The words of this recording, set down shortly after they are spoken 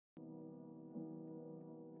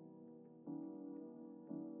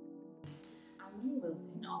I'm Lucy,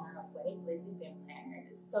 owner of Wedding Bliss Event Planners.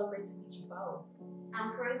 It's so great to meet you both.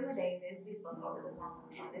 I'm Charisma Davis. We spoke over the phone,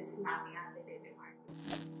 and this is my fiance, David Martin.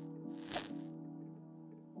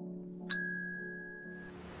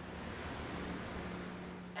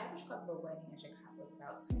 Average cost of a wedding in Chicago is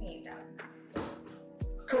about $28,000.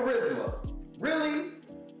 Charisma, really?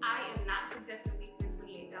 I am not suggesting we spend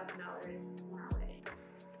 $28,000 on our wedding.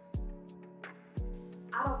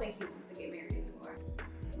 I don't think he wants to get married anymore.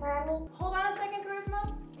 Mommy. Hold on a second,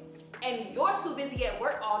 Charisma. And you're too busy at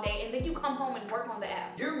work all day, and then you come home and work on the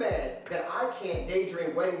app. You're mad that I can't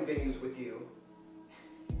daydream wedding venues with you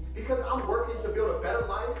because I'm working to build a better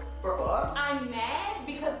life for us? I'm mad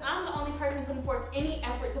because I'm the only person putting forth any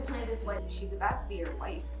effort to plan this wedding. She's about to be your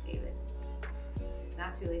wife, David. It's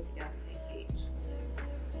not too late to get on the same page.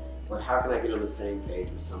 But how can I get on the same page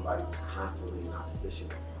with somebody who's constantly in opposition?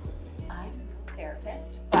 I'm no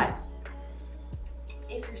therapist, but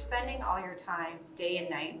if you're spending all your time, day and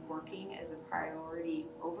night, working as a priority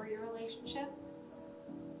over your relationship,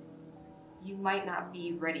 you might not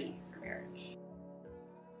be ready for marriage.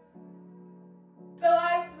 So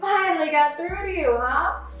I finally got through to you,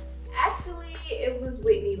 huh? Actually, it was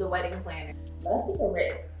Whitney, the wedding planner. Love is a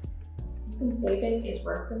risk. You think David is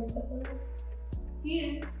worth the risk of love? He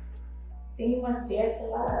is. Then you must dare to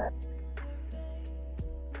love.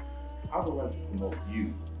 I would like to promote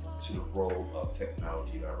you to the role of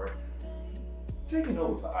technology director, taking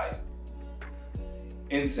over for Azi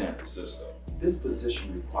in San Francisco. This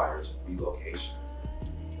position requires relocation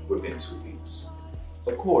within 2 weeks.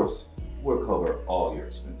 Of course, we'll cover all your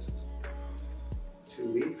expenses. 2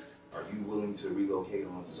 weeks? Are you willing to relocate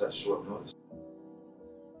on such short notice?